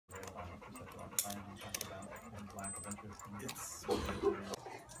It's... I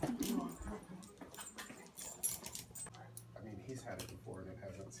mean, he's had it before and it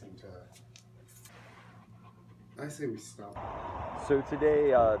hasn't seemed to... I say we stop. So today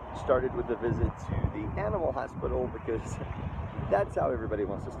started with a visit to the animal hospital because that's how everybody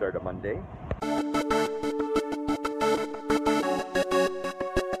wants to start a Monday.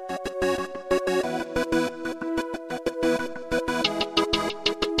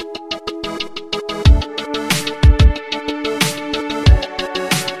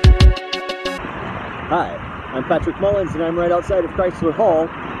 Hi, I'm Patrick Mullins and I'm right outside of Chrysler Hall,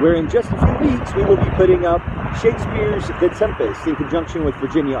 where in just a few weeks we will be putting up Shakespeare's The Tempest in conjunction with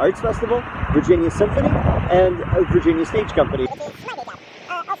Virginia Arts Festival, Virginia Symphony, and Virginia Stage Company.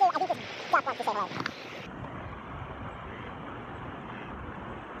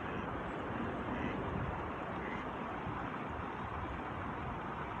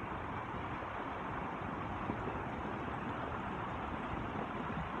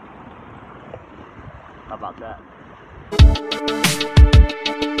 How about that?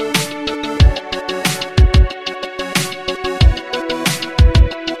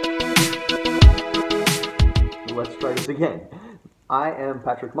 Let's try this again. I am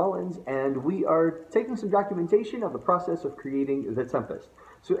Patrick Mullins, and we are taking some documentation of the process of creating The Tempest.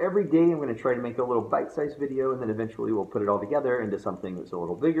 So every day I'm going to try to make a little bite-sized video, and then eventually we'll put it all together into something that's a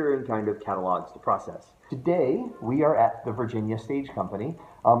little bigger and kind of catalogs the process. Today we are at the Virginia Stage Company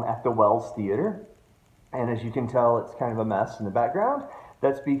at the Wells Theater. And as you can tell, it's kind of a mess in the background.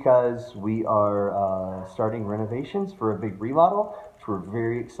 That's because we are starting renovations for a big remodel, which we're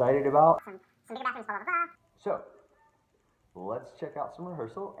very excited about. Some bigger bathrooms, blah, blah, blah. So, let's check out some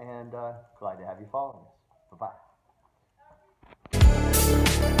rehearsal, and glad to have you following us. Bye-bye.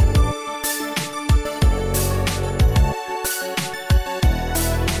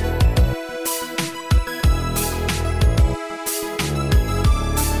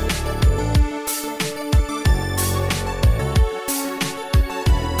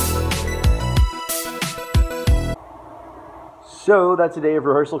 So that's a day of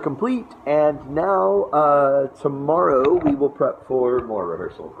rehearsal complete, and now tomorrow we will prep for more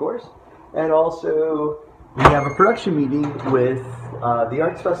rehearsal, of course, and also we have a production meeting with the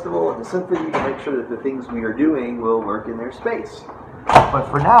Arts Festival and the Symphony to make sure that the things we are doing will work in their space. But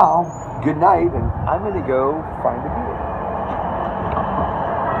for now, good night, and I'm going to go find a beer.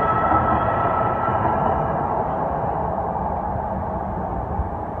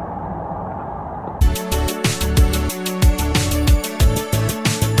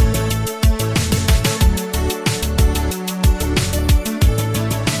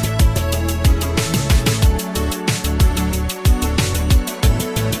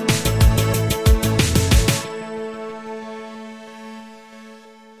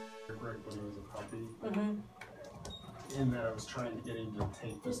 When he was a puppy, and I was trying to get him to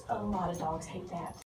take this. A lot of dogs hate that.